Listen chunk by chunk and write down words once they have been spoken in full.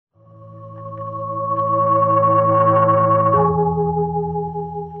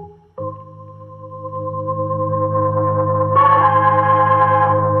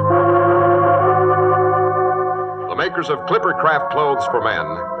makers of Clippercraft clothes for men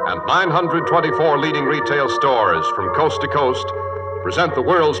and 924 leading retail stores from coast to coast present the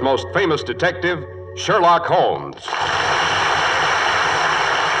world's most famous detective, Sherlock Holmes.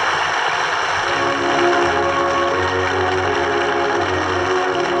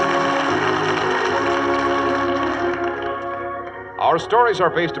 Our stories are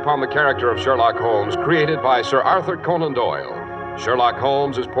based upon the character of Sherlock Holmes, created by Sir Arthur Conan Doyle. Sherlock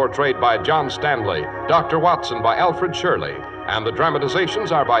Holmes is portrayed by John Stanley, Dr. Watson by Alfred Shirley, and the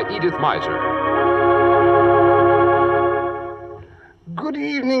dramatizations are by Edith Meiser. Good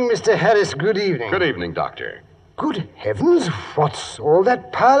evening, Mr. Harris. Good evening. Good evening, Doctor. Good heavens, what's all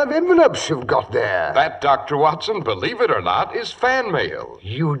that pile of envelopes you've got there? That, Dr. Watson, believe it or not, is fan mail.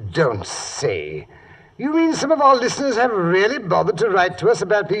 You don't say. You mean some of our listeners have really bothered to write to us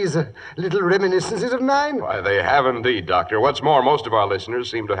about these little reminiscences of mine? Why, they have indeed, Doctor. What's more, most of our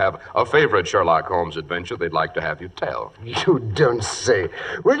listeners seem to have a favorite Sherlock Holmes adventure they'd like to have you tell. You don't say.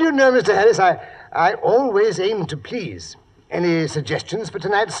 Well, you know, Mr. Harris, I always aim to please. Any suggestions for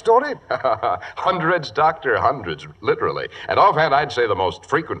tonight's story? Hundreds, Doctor, hundreds, literally. And offhand, I'd say the most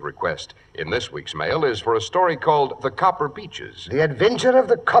frequent request in this week's mail is for a story called The Copper Beeches. The Adventure of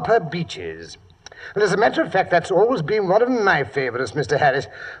the Copper Beeches. Well, as a matter of fact, that's always been one of my favorites, Mr. Harris,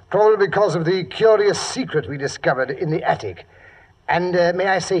 probably because of the curious secret we discovered in the attic. And may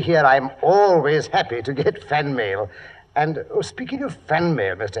I say here, I'm always happy to get fan mail. And speaking of fan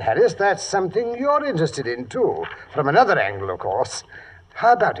mail, Mr. Harris, that's something you're interested in, too. From another angle, of course.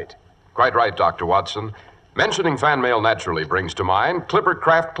 How about it? Quite right, Dr. Watson. Mentioning fan mail naturally brings to mind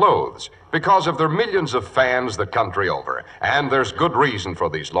Clippercraft clothes because of their millions of fans the country over. And there's good reason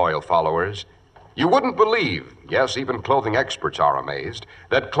for these loyal followers. You wouldn't believe, yes, even clothing experts are amazed,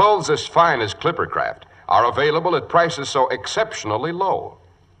 that clothes as fine as Clippercraft are available at prices so exceptionally low.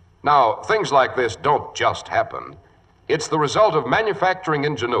 Now, things like this don't just happen. It's the result of manufacturing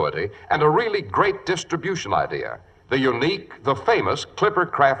ingenuity and a really great distribution idea, the unique, the famous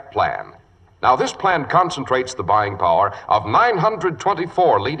Clippercraft plan. Now, this plan concentrates the buying power of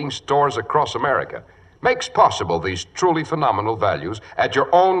 924 leading stores across America, makes possible these truly phenomenal values at your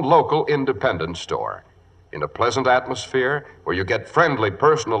own local independent store. In a pleasant atmosphere where you get friendly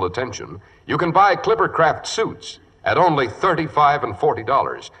personal attention, you can buy Clippercraft suits at only $35 and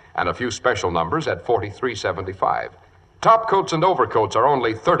 $40 and a few special numbers at $43.75. Top coats and overcoats are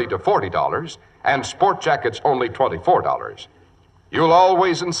only $30 to $40 and sport jackets only $24. You'll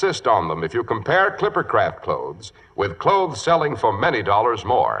always insist on them if you compare Clippercraft clothes with clothes selling for many dollars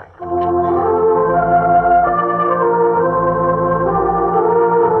more.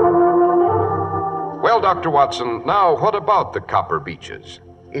 Well, Dr. Watson, now what about the Copper Beeches?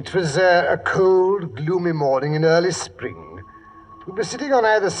 It was a cold, gloomy morning in early spring. We were sitting on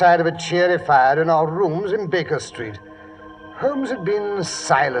either side of a cheery fire in our rooms in Baker Street. Holmes had been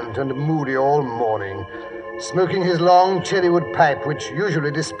silent and moody all morning, smoking his long cherrywood pipe, which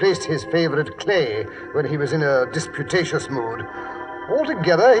usually displaced his favorite clay when he was in a disputatious mood.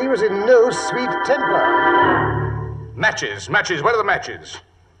 Altogether, he was in no sweet temper. Matches, where are the matches?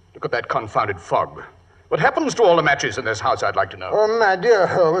 Look at that confounded fog. What happens to all the matches in this house, I'd like to know? Oh, my dear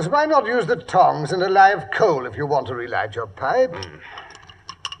Holmes, why not use the tongs and a live coal if you want to relight your pipe?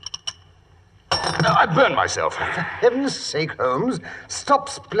 I burned myself. For heaven's sake, Holmes, stop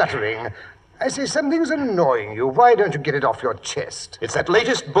spluttering. I say something's annoying you. Why don't you get it off your chest? It's that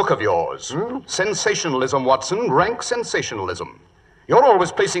latest book of yours. Sensationalism, Watson. Rank sensationalism. You're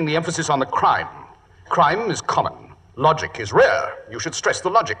always placing the emphasis on the crime. Crime is common. Logic is rare. You should stress the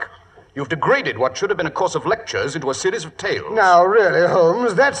logic. You've degraded what should have been a course of lectures into a series of tales. Now, really,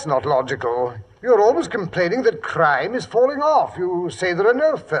 Holmes, that's not logical. You're always complaining that crime is falling off. You say there are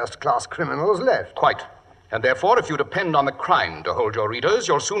no first-class criminals left. Quite. And therefore, if you depend on the crime to hold your readers,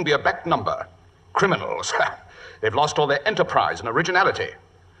 you'll soon be a back number. Criminals. They've lost all their enterprise and originality.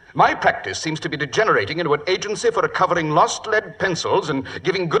 My practice seems to be degenerating into an agency for recovering lost lead pencils and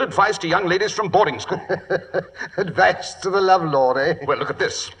giving good advice to young ladies from boarding school. Advice to the lovelord, eh? Well, look at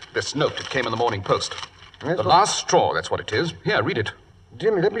this. This note. It came in the Morning Post. Yes, The last straw, that's what it is. Here, read it.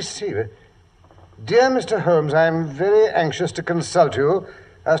 Dear me, let me see. Dear Mr. Holmes, I'm very anxious to consult you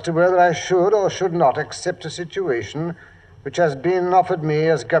as to whether I should or should not accept a situation which has been offered me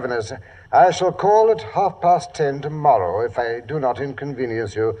as governess. I shall call at 10:30 tomorrow if I do not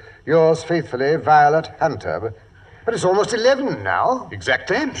inconvenience you. Yours faithfully, Violet Hunter. But it's almost 11 now.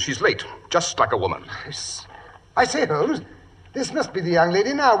 Exactly. She's late. Just like a woman. I say, Holmes, this must be the young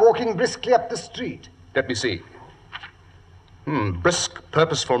lady now walking briskly up the street. Let me see. Brisk,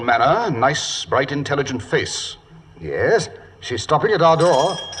 purposeful manner, nice, bright, intelligent face. Yes, she's stopping at our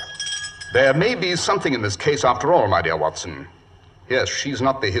door. There may be something in this case after all, my dear Watson. Yes, she's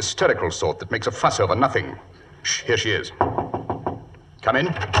not the hysterical sort that makes a fuss over nothing. Shh, here she is. Come in.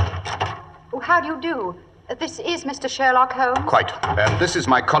 Oh, how do you do? This is Mr. Sherlock Holmes. Quite. And this is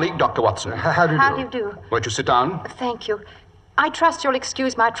my colleague, Dr. Watson. How do you do? How do you do? Won't you sit down? Thank you. I trust you'll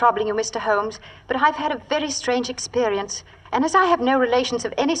excuse my troubling you, Mr. Holmes, but I've had a very strange experience. And as I have no relations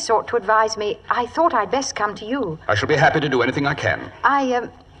of any sort to advise me, I thought I'd best come to you. I shall be happy to do anything I can.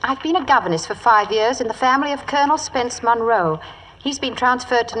 I've been a governess for 5 years in the family of Colonel Spence Munro. He's been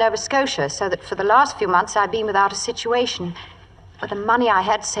transferred to Nova Scotia, so that for the last few months I've been without a situation. But the money I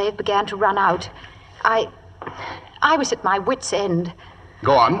had saved began to run out. I was at my wit's end.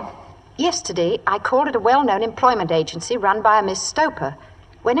 Go on. Yesterday, I called at a well-known employment agency run by a Miss Stoper.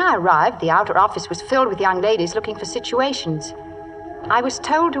 When I arrived, the outer office was filled with young ladies looking for situations. I was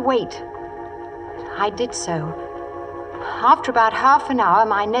told to wait. I did so. After about half an hour,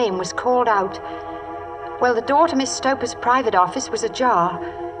 my name was called out. Well, the door to Miss Stoper's private office was ajar.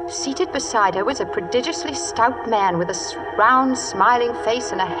 Seated beside her was a prodigiously stout man with a round, smiling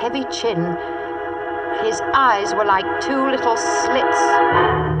face and a heavy chin. His eyes were like two little slits.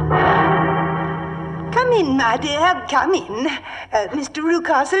 Come in, my dear, come in. Mr.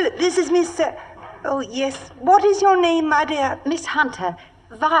 Rucastle, this is Miss... Oh, yes. What is your name, my dear? Miss Hunter.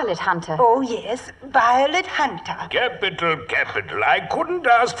 Violet Hunter. Oh, yes, Violet Hunter. Capital, capital. I couldn't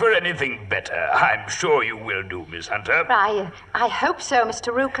ask for anything better. I'm sure you will do, Miss Hunter. I hope so,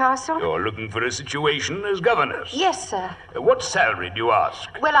 Mr. Rucastle. You're looking for a situation as governess. Yes, sir. What salary do you ask?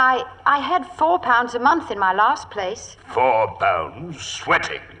 Well, I had £4 a month in my last place. £4?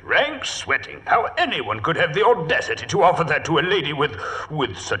 Sweating. Rank sweating. How anyone could have the audacity to offer that to a lady with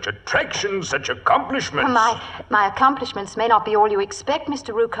such attraction, such accomplishments. My accomplishments may not be all you expect,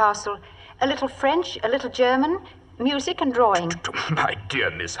 Mr. Rucastle. A little French, a little German, music and drawing. My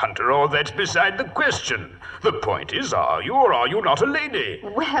dear Miss Hunter, all that's beside the question. The point is, are you or are you not a lady?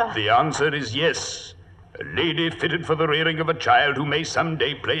 Well... The answer is yes. A lady fitted for the rearing of a child who may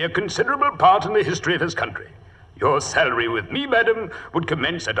someday play a considerable part in the history of his country. Your salary with me, madam, would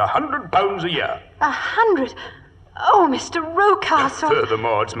commence at £100 a year. 100? Oh, Mr. Rucastle.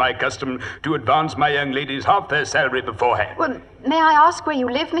 Furthermore, it's my custom to advance my young ladies half their salary beforehand. Well, may I ask where you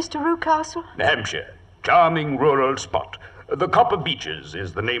live, Mr. Rucastle? Hampshire. Charming rural spot. The Copper Beeches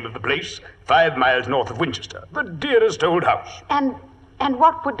is the name of the place, 5 miles north of Winchester. The dearest old house. And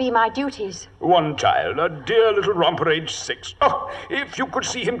what would be my duties? One child, a dear little romper aged 6. Oh, if you could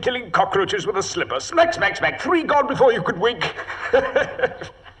see him killing cockroaches with a slipper. Smack, smack, smack. 3 gone before you could wink.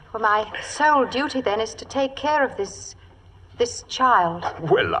 Well, my sole duty, then, is to take care of this child.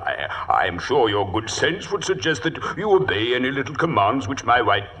 Well, I'm sure your good sense would suggest that you obey any little commands which my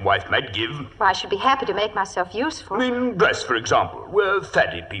wife might give. Well, I should be happy to make myself useful. In dress, for example. We're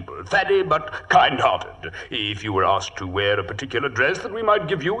fatty people. Fatty but kind-hearted. If you were asked to wear a particular dress that we might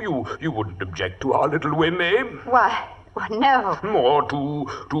give you wouldn't object to our little whim, eh? Why, no. Or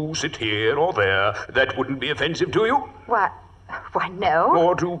to sit here or there. That wouldn't be offensive to you? Why, no.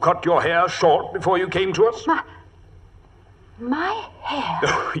 Or to cut your hair short before you came to us? My hair?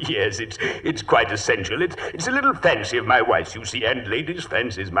 Oh, yes, it's quite essential. It's a little fancy of my wife's, you see, and ladies'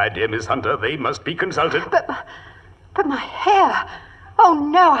 fancies, my dear Miss Hunter, they must be consulted. But my hair... Oh,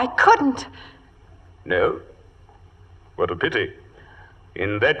 no, I couldn't. No? What a pity.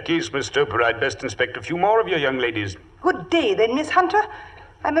 In that case, Miss Stoper, I'd best inspect a few more of your young ladies. Good day, then, Miss Hunter.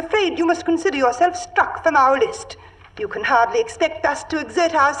 I'm afraid you must consider yourself struck from our list. You can hardly expect us to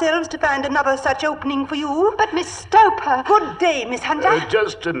exert ourselves to find another such opening for you. But, Miss Stoper... Good day, Miss Hunter.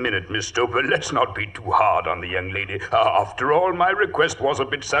 Just a minute, Miss Stoper. Let's not be too hard on the young lady. After all, my request was a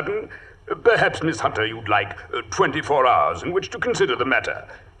bit sudden. Perhaps, Miss Hunter, you'd like 24 hours in which to consider the matter.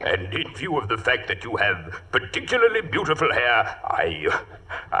 And in view of the fact that you have particularly beautiful hair,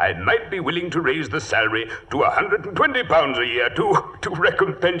 I might be willing to raise the salary to £120 a year to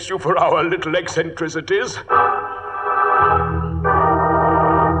recompense you for our little eccentricities.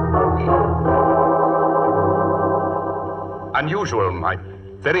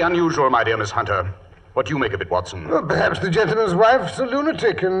 Very unusual, my dear Miss Hunter. What do you make of it, Watson? Well, perhaps the gentleman's wife's a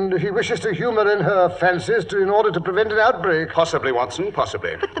lunatic, and he wishes to humor in her fancies in order to prevent an outbreak. Possibly, Watson,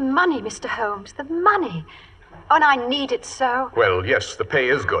 possibly. But the money, Mr. Holmes, the money. Oh, and I need it so. Well, yes, the pay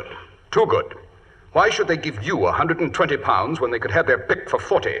is good. Too good. Why should they give you £120 when they could have their pick for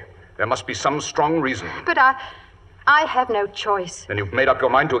 40? There must be some strong reason. But I have no choice. Then you've made up your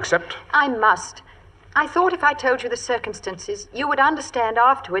mind to accept? I must. I thought if I told you the circumstances, you would understand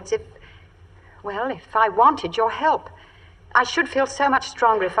afterwards if I wanted your help. I should feel so much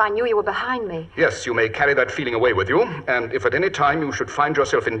stronger if I knew you were behind me. Yes, you may carry that feeling away with you, and if at any time you should find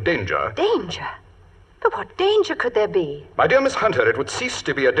yourself in danger... Danger? But what danger could there be? My dear Miss Hunter, it would cease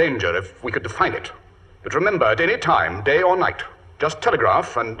to be a danger if we could define it. But remember, at any time, day or night, just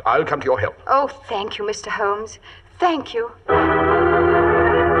telegraph and I'll come to your help. Oh, thank you, Mr. Holmes. Thank you.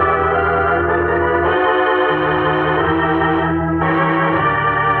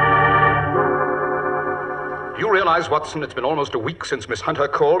 You realize, Watson, it's been almost a week since Miss Hunter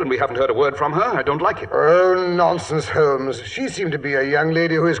called and we haven't heard a word from her? I don't like it. Oh, nonsense, Holmes. She seemed to be a young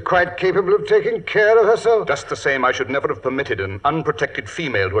lady who is quite capable of taking care of herself. Just the same, I should never have permitted an unprotected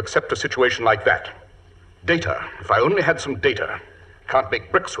female to accept a situation like that. Data. If I only had some data. Can't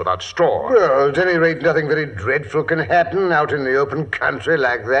make bricks without straw. Well, at any rate, nothing very dreadful can happen out in the open country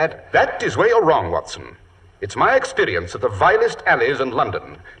like that. That is where you're wrong, Watson. It's my experience that the vilest alleys in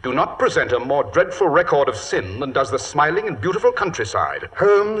London do not present a more dreadful record of sin than does the smiling and beautiful countryside.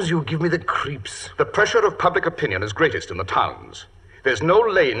 Holmes, you give me the creeps. The pressure of public opinion is greatest in the towns. There's no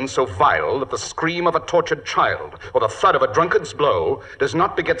lane so vile that the scream of a tortured child or the thud of a drunkard's blow does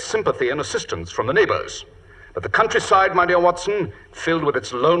not beget sympathy and assistance from the neighbors. But the countryside, my dear Watson, filled with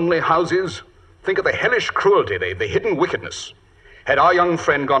its lonely houses, think of the hellish cruelty, the hidden wickedness. Had our young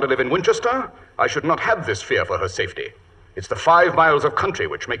friend gone to live in Winchester, I should not have this fear for her safety. It's the 5 miles of country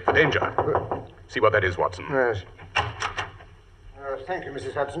which make the danger. See what that is, Watson. Yes. Thank you,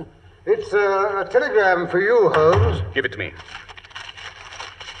 Mrs. Hudson. It's a telegram for you, Holmes. Give it to me.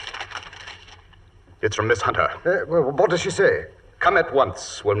 It's from Miss Hunter. Well, what does she say? Come at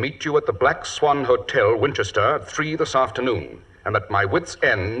once. We'll meet you at the Black Swan Hotel, Winchester, at 3 this afternoon. And at my wit's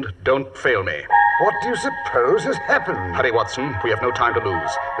end, don't fail me. What do you suppose has happened? Hurry, Watson. We have no time to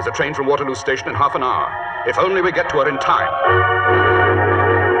lose. There's a train from Waterloo Station in half an hour. If only we get to her in time.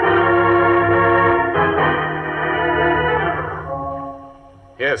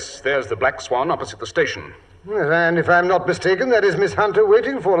 Yes, there's the Black Swan opposite the station. Yes, and if I'm not mistaken, that is Miss Hunter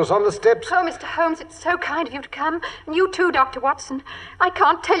waiting for us on the steps. Oh, Mr. Holmes, it's so kind of you to come. And you too, Dr. Watson. I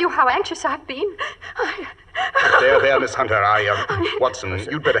can't tell you how anxious I've been. There, Miss Hunter. Watson,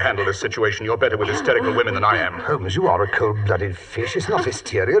 you'd better handle this situation. You're better with hysterical women than I am. Holmes, you are a cold-blooded fish. It's not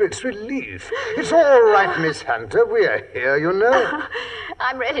hysteria, it's relief. It's all right, Miss Hunter. We're here, you know.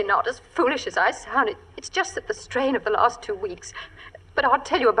 I'm really not as foolish as I sound. It's just that the strain of the last 2 weeks. But I'll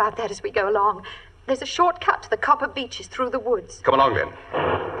tell you about that as we go along. There's a shortcut to the Copper Beeches through the woods. Come along, then.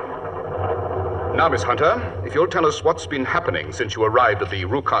 Now, Miss Hunter, if you'll tell us what's been happening since you arrived at the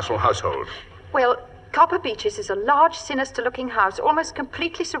Rucastle household. Well, Copper Beeches is a large, sinister-looking house, almost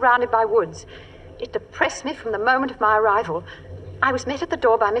completely surrounded by woods. It depressed me from the moment of my arrival. I was met at the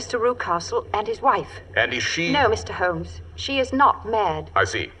door by Mr. Rucastle and his wife. And is she... No, Mr. Holmes. She is not mad. I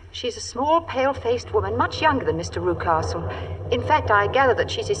see. She's a small, pale-faced woman, much younger than Mr. Rucastle. In fact, I gather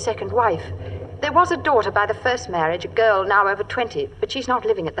that she's his second wife. There was a daughter by the first marriage, a girl now over 20, but she's not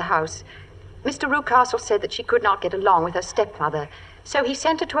living at the house. Mr. Rucastle said that she could not get along with her stepmother, so he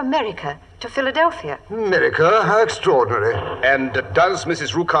sent her to America, to Philadelphia. America? How extraordinary. And does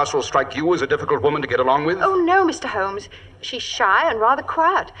Mrs. Rucastle strike you as a difficult woman to get along with? Oh, no, Mr. Holmes. She's shy and rather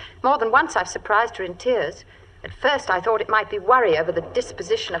quiet. More than once I've surprised her in tears. At first I thought it might be worry over the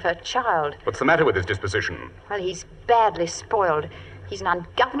disposition of her child. What's the matter with his disposition? Well, he's badly spoiled. He's an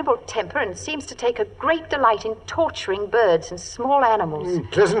ungovernable temper and seems to take a great delight in torturing birds and small animals.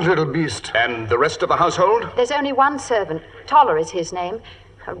 Pleasant little beast. And the rest of the household? There's only one servant. Toller is his name.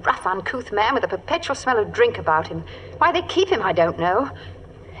 A rough, uncouth man with a perpetual smell of drink about him. Why they keep him, I don't know.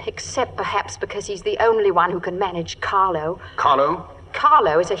 Except perhaps because he's the only one who can manage Carlo. Carlo?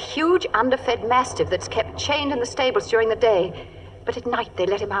 Carlo is a huge, underfed mastiff that's kept chained in the stables during the day. But at night they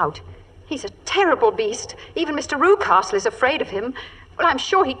let him out. He's a terrible beast. Even Mr. Rucastle is afraid of him. Well, I'm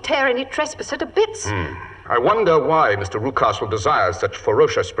sure he'd tear any trespasser to bits. I wonder why Mr. Rucastle desires such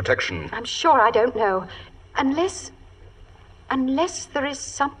ferocious protection. I'm sure I don't know. Unless there is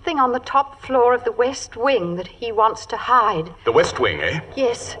something on the top floor of the West Wing that he wants to hide. The West Wing, eh?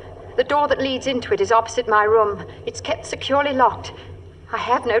 Yes. The door that leads into it is opposite my room. It's kept securely locked. I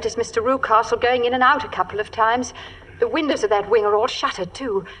have noticed Mr. Rucastle going in and out a couple of times. The windows of that wing are all shuttered,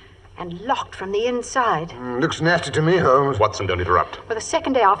 too, and locked from the inside. Looks nasty to me, Holmes. Watson, don't interrupt. For the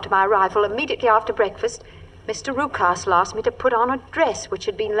second day after my arrival, immediately after breakfast, Mr. Rucastle asked me to put on a dress which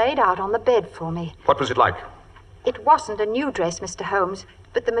had been laid out on the bed for me. What was it like? It wasn't a new dress, Mr. Holmes,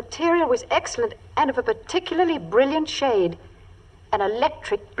 but the material was excellent and of a particularly brilliant shade. An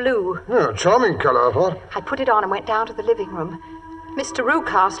electric blue. Oh, charming color, I thought. I put it on and went down to the living room. Mr.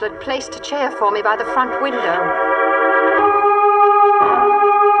 Rucastle had placed a chair for me by the front window.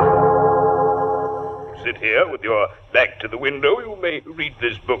 sit here with your back to the window, you may read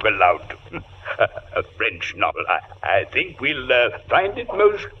this book aloud. A French novel. I think we'll find it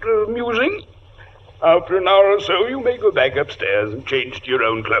most amusing. After an hour or so, you may go back upstairs and change to your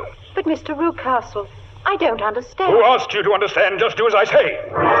own clothes. But, Mr. Rucastle, I don't understand. Who asked you to understand? Just do as I say.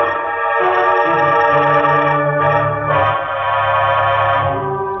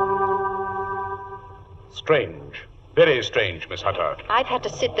 Strange. Very strange, Miss Hunter. I've had to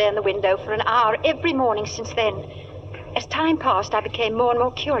sit there in the window for an hour every morning since then. As time passed, I became more and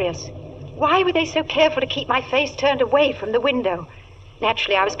more curious. Why were they so careful to keep my face turned away from the window?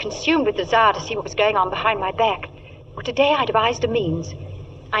 Naturally, I was consumed with desire to see what was going on behind my back. Well, today I devised a means.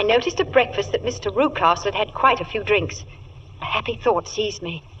 I noticed at breakfast that Mr. Rucastle had had quite a few drinks. A happy thought seized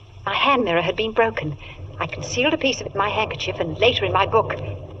me. My hand mirror had been broken. I concealed a piece of it in my handkerchief and later in my book,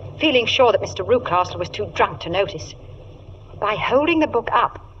 feeling sure that Mr. Rucastle was too drunk to notice. By holding the book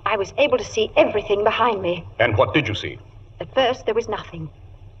up, I was able to see everything behind me. And what did you see? At first, there was nothing.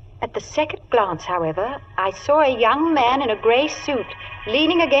 At the second glance, however, I saw a young man in a grey suit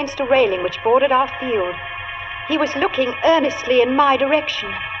leaning against a railing which bordered our field. He was looking earnestly in my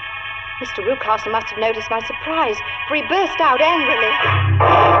direction. Mr. Rucastle must have noticed my surprise, for he burst out angrily.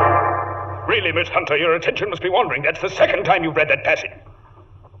 Really, Miss Hunter, your attention must be wandering. That's the second time you've read that passage.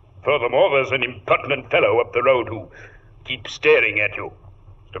 Furthermore, there's an impertinent fellow up the road who keeps staring at you.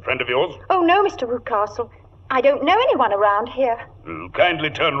 Is it a friend of yours? Oh, no, Mr. Rucastle. I don't know anyone around here. Kindly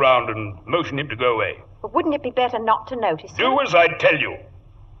turn round and motion him to go away. But wouldn't it be better not to notice him? Do as I tell you.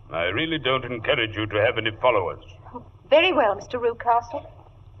 I really don't encourage you to have any followers. Oh, very well, Mr. Rucastle.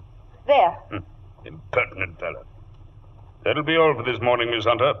 There. Impertinent fellow. That'll be all for this morning, Miss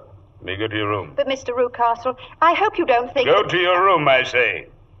Hunter. May go to your room. But, Mr. Rucastle, I hope you don't think... Go to your room, I say.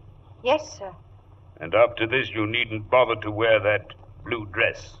 Yes, sir. And after this, you needn't bother to wear that blue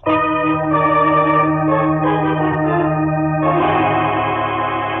dress.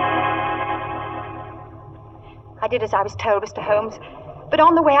 I did as I was told, Mr. Holmes. But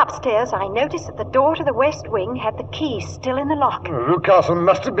on the way upstairs, I noticed that the door to the west wing had the key still in the lock. Rucastle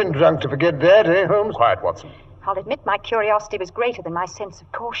must have been drunk to forget that, eh, Holmes? Quiet, Watson. I'll admit my curiosity was greater than my sense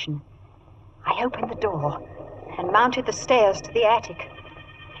of caution. I opened the door and mounted the stairs to the attic.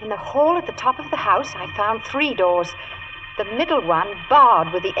 In the hall at the top of the house, I found 3 doors. The middle one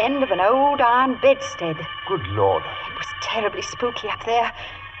barred with the end of an old iron bedstead. Good Lord. It was terribly spooky up there.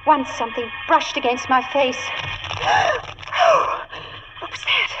 Once something brushed against my face. Oh, what was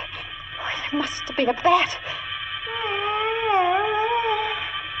that? Oh, it must have been a bat.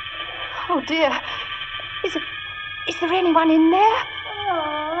 Oh, dear. Is there anyone in there?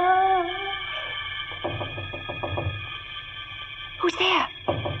 Who's there?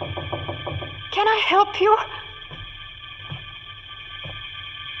 Can I help you?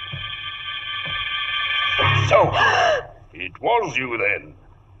 So, it was you then.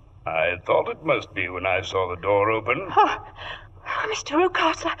 I thought it must be when I saw the door open. Oh, Mr.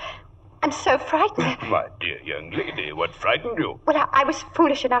 Rucastle, I'm so frightened. My dear young lady, what frightened you? Well, I was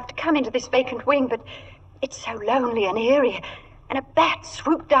foolish enough to come into this vacant wing, but it's so lonely and eerie, and a bat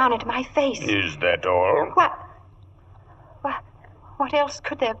swooped down into my face. Is that all? What else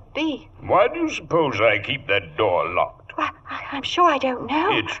could there be? Why do you suppose I keep that door locked? Well, I'm sure I don't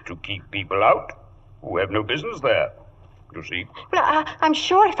know. It's to keep people out who have no business there. You see? Well, I'm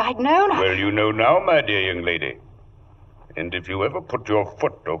sure if I'd known... Well, you know now, my dear young lady. And if you ever put your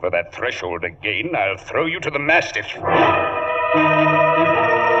foot over that threshold again, I'll throw you to the mastiffs.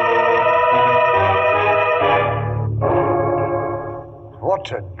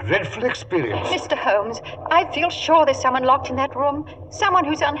 What a dreadful experience. Mr. Holmes, I feel sure there's someone locked in that room. Someone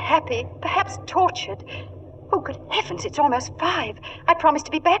who's unhappy, perhaps tortured. Oh, good heavens, it's almost 5. I promised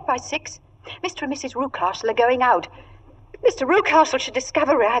to be back by 6. Mr. and Mrs. Rucastle are going out. Mr. Rucastle should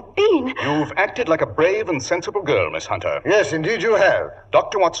discover where I've been. You've acted like a brave and sensible girl, Miss Hunter. Yes, indeed you have.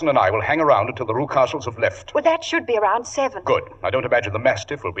 Dr. Watson and I will hang around until the Rucastles have left. Well, that should be around 7. Good. I don't imagine the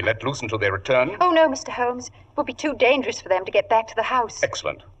Mastiff will be let loose until they return. Oh, no, Mr. Holmes. It would be too dangerous for them to get back to the house.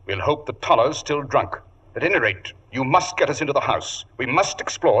 Excellent. We'll hope the Toller's still drunk. At any rate, you must get us into the house. We must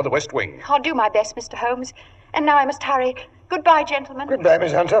explore the West Wing. I'll do my best, Mr. Holmes. And now I must hurry. Goodbye, gentlemen. Goodbye,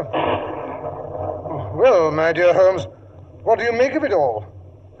 Miss Hunter. Well, my dear Holmes, what do you make of it all?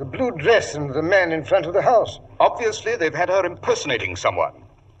 The blue dress and the man in front of the house. Obviously, they've had her impersonating someone.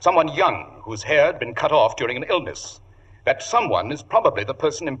 Someone young, whose hair had been cut off during an illness. That someone is probably the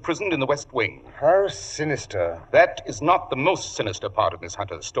person imprisoned in the West Wing. How sinister. That is not the most sinister part of Miss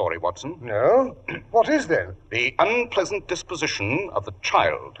Hunter's story, Watson. No? What is then? The unpleasant disposition of the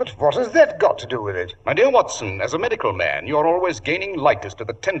child. But what has that got to do with it? My dear Watson, as a medical man, you're always gaining light as to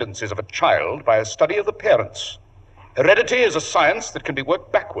the tendencies of a child by a study of the parents. Heredity is a science that can be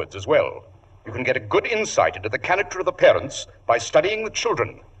worked backwards as well. You can get a good insight into the character of the parents by studying the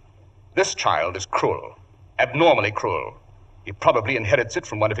children. This child is cruel, abnormally cruel. He probably inherits it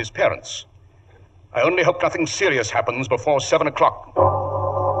from one of his parents. I only hope nothing serious happens before 7 o'clock.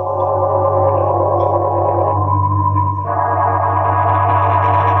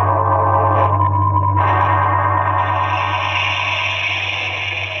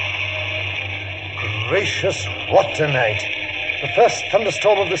 Gracious, what a night. The first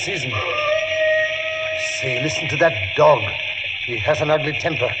thunderstorm of the season. Say, listen to that dog. He has an ugly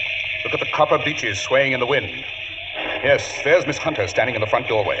temper. Look at the copper beeches swaying in the wind. Yes, there's Miss Hunter standing in the front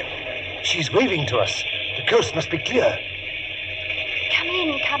doorway. She's waving to us. The coast must be clear. Come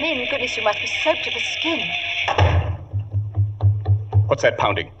in, come in. Goodness, you must be soaked to the skin. What's that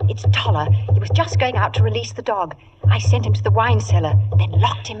pounding? It's Toller. He was just going out to release the dog. I sent him to the wine cellar, then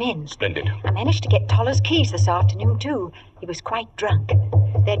locked him in. Splendid. I managed to get Toller's keys this afternoon, too. He was quite drunk.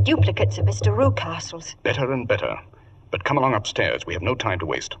 They're duplicates of Mr. Rucastle's. Better and better. But come along upstairs. We have no time to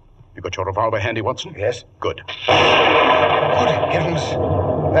waste. You got your revolver handy, Watson? Yes. Good. Good heavens.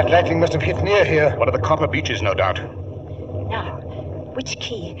 That lightning must have hit near here. One of the copper beeches, no doubt. Now, which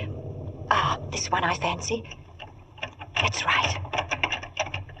key? Ah, this one, I fancy. That's right.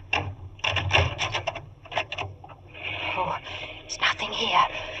 Oh, there's nothing here.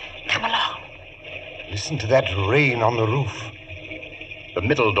 Come along. Listen to that rain on the roof. The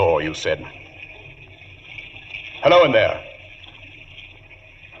middle door, you said. Hello in there.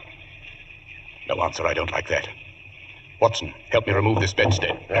 No answer. I don't like that. Watson, help me remove this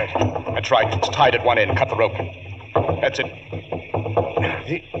bedstead. Right. That's right. It's tied at one end. Cut the rope. That's it.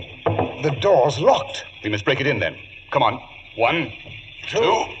 The door's locked. We must break it in then. Come on. 1, 2,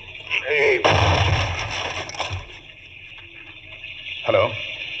 3. Hello.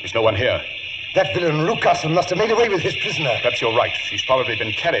 There's no one here. That villain Rucastle must have made away with his prisoner. Perhaps you're right. She's probably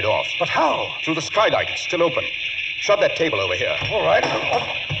been carried off. But how? Through the skylight. It's still open. Shove that table over here. All right.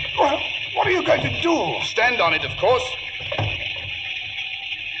 What are you going to do? Stand on it, of course.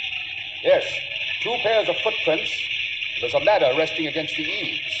 Yes. 2 pairs of footprints. There's a ladder resting against the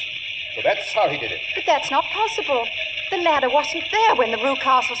eaves. So that's how he did it. But that's not possible. The ladder wasn't there when the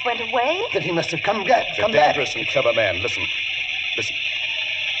Rucastles went away. Then he must have come back. He's a dangerous and clever man. Listen. Listen.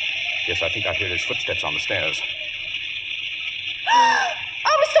 Yes, I think I hear his footsteps on the stairs.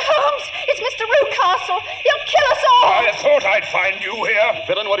 Oh, Mr. Holmes! It's Mr. Rucastle! He'll kill us all! I thought I'd find you here.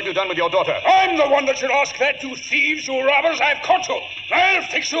 Villain, what have you done with your daughter? I'm the one that should ask that, you thieves, you robbers. I've caught you. I'll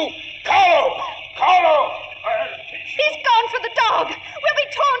fix you. Carlo! Carlo! I'll fix you. He's gone for the dog! We'll be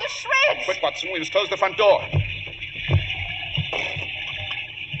torn to shreds! Quick, Watson, we must close the front door.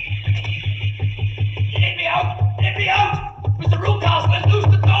 Let me out! Let me out! Mr. Rucastle has loosed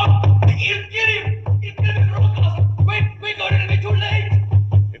the dog! He'll get him! He'll get Mr. Rucastle! Wait, we're going to be too late!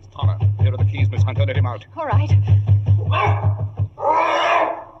 It's Toller. Here are the keys, Miss Hunter. Let him out. All right.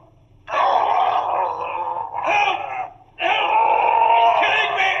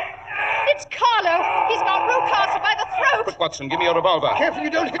 It's Carlo! He's got Rucastle by the throat! Quick, Watson, give me your revolver. Careful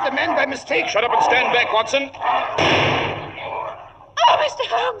you don't hit the man by mistake. Shut up and stand back, Watson. Oh, Mr.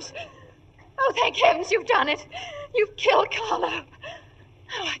 Holmes! Oh, thank heavens you've done it. You've killed Carlo.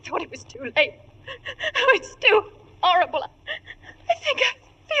 Oh, I thought it was too late. Oh, it's too horrible. I think I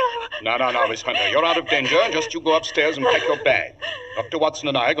feel... No, Miss Hunter. You're out of danger. Just you go upstairs and pack your bag. Dr. Watson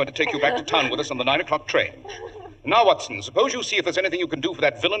and I are going to take you back to town with us on the 9 o'clock train. Now, Watson, suppose you see if there's anything you can do for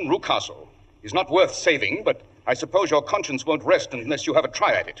that villain Rucastle. He's not worth saving, but I suppose your conscience won't rest unless you have a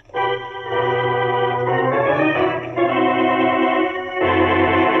try at it.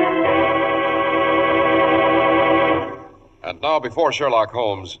 And now, before Sherlock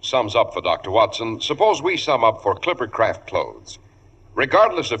Holmes sums up for Dr. Watson, suppose we sum up for Clipper Craft Clothes.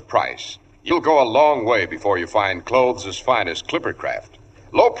 Regardless of price, you'll go a long way before you find clothes as fine as Clipper Craft.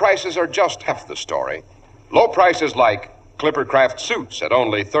 Low prices are just half the story. Low prices like Clipper Craft suits at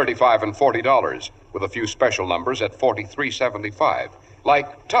only $35 and $40, with a few special numbers at $43.75.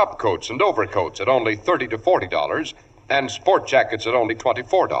 Like top coats and overcoats at only $30 to $40, and sport jackets at only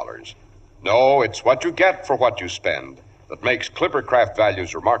 $24. No, it's what you get for what you spend that makes Clipper Craft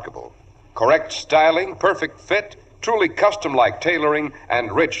values remarkable. Correct styling, perfect fit, truly custom-like tailoring,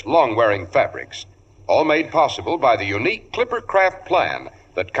 and rich, long-wearing fabrics. All made possible by the unique Clipper Craft plan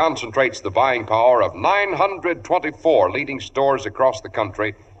that concentrates the buying power of 924 leading stores across the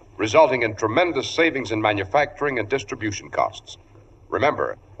country, resulting in tremendous savings in manufacturing and distribution costs.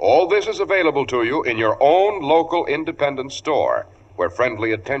 Remember, all this is available to you in your own local independent store, where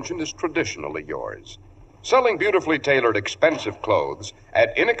friendly attention is traditionally yours. Selling beautifully tailored, expensive clothes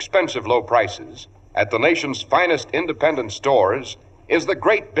at inexpensive low prices at the nation's finest independent stores is the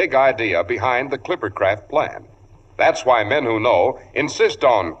great big idea behind the Clippercraft plan. That's why men who know insist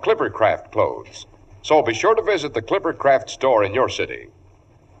on Clippercraft clothes. So be sure to visit the Clippercraft store in your city.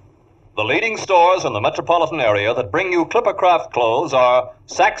 The leading stores in the metropolitan area that bring you Clippercraft clothes are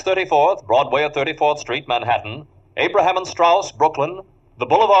Saks 34th, Broadway at 34th Street, Manhattan, Abraham and Straus, Brooklyn, the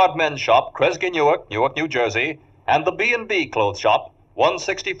Boulevard Men's Shop, Kresge, Newark, New Jersey, and the B&B Clothes Shop,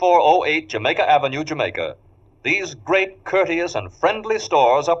 16408 Jamaica Avenue, Jamaica. These great, courteous, and friendly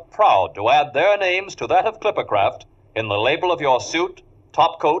stores are proud to add their names to that of Clippercraft in the label of your suit,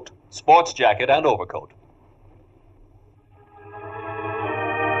 top coat, sports jacket, and overcoat.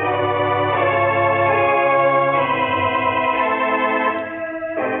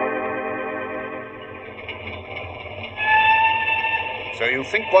 So you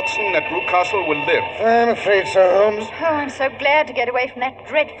think, Watson, that Rucastle will live? I'm afraid so, Holmes. Oh, I'm so glad to get away from that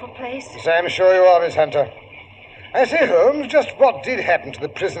dreadful place. Yes, I'm sure you are, Miss Hunter. I say, Holmes, just what did happen to the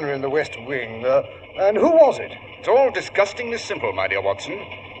prisoner in the West Wing? And who was it? It's all disgustingly simple, my dear Watson.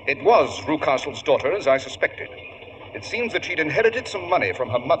 It was Rucastle's daughter, as I suspected. It seems that she'd inherited some money from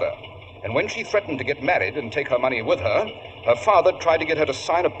her mother, and when she threatened to get married and take her money with her, her father tried to get her to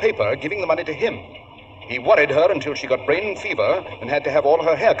sign a paper giving the money to him. He worried her until she got brain fever and had to have all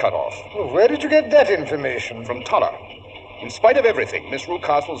her hair cut off. Well, where did you get that information? From Toller. In spite of everything, Miss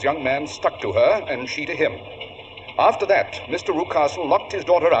Rucastle's young man stuck to her, and she to him. After that, Mr. Rucastle locked his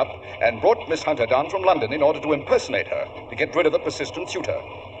daughter up and brought Miss Hunter down from London in order to impersonate her, to get rid of the persistent suitor.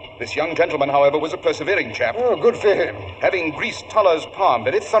 This young gentleman, however, was a persevering chap. Oh, good for him. Having greased Toller's palm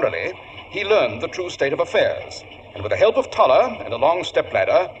very thoroughly, he learned the true state of affairs. And with the help of Toller and a long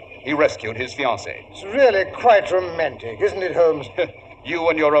stepladder, he rescued his fiancée. It's really quite romantic, isn't it, Holmes? You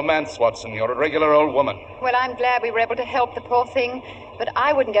and your romance, Watson. You're a regular old woman. Well, I'm glad we were able to help the poor thing, but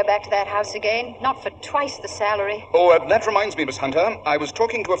I wouldn't go back to that house again, not for twice the salary. Oh, that reminds me, Miss Hunter. I was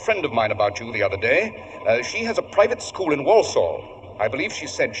talking to a friend of mine about you the other day. She has a private school in Walsall. I believe she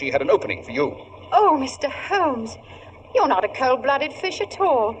said she had an opening for you. Oh, Mr. Holmes, you're not a cold-blooded fish at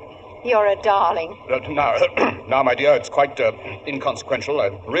all. You're a darling. Now, my dear, it's quite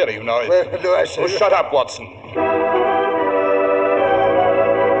inconsequential. Really, you know. Well, no, I say... Oh, shut up, Watson.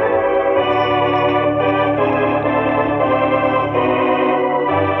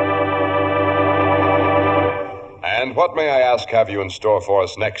 And what, may I ask, have you in store for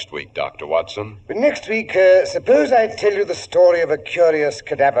us next week, Dr. Watson? But next week, suppose I tell you the story of a curious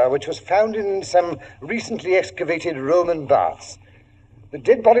cadaver which was found in some recently excavated Roman baths. The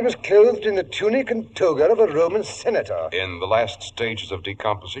dead body was clothed in the tunic and toga of a Roman senator. In the last stages of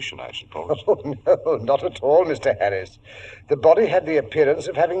decomposition, I suppose. Oh, no, not at all, Mr. Harris. The body had the appearance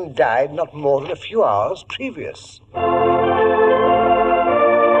of having died not more than a few hours previous.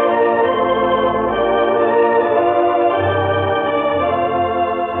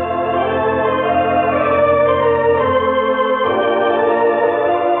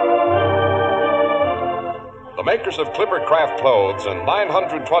 The makers of Clippercraft clothes and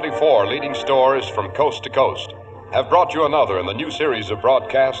 924 leading stores from coast to coast have brought you another in the new series of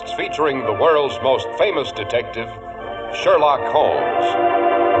broadcasts featuring the world's most famous detective, Sherlock Holmes.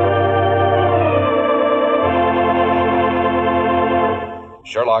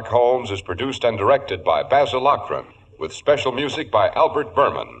 Sherlock Holmes is produced and directed by Basil Lochran, with special music by Albert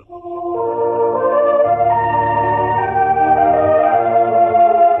Berman.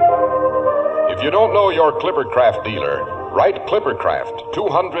 If you don't know your Clippercraft dealer, write Clippercraft,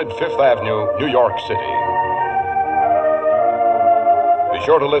 200 Fifth Avenue, New York City. Be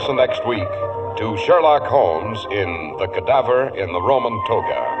sure to listen next week to Sherlock Holmes in The Cadaver in the Roman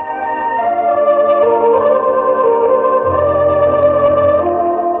Toga.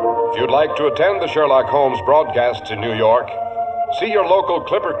 If you'd like to attend the Sherlock Holmes broadcasts in New York, see your local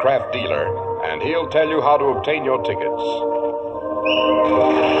Clippercraft dealer, and he'll tell you how to obtain your tickets.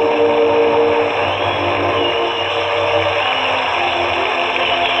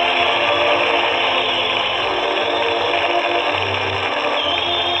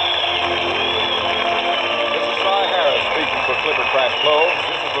 Clippercraft clothes.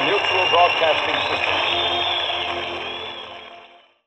 This is the Mutual Broadcasting System.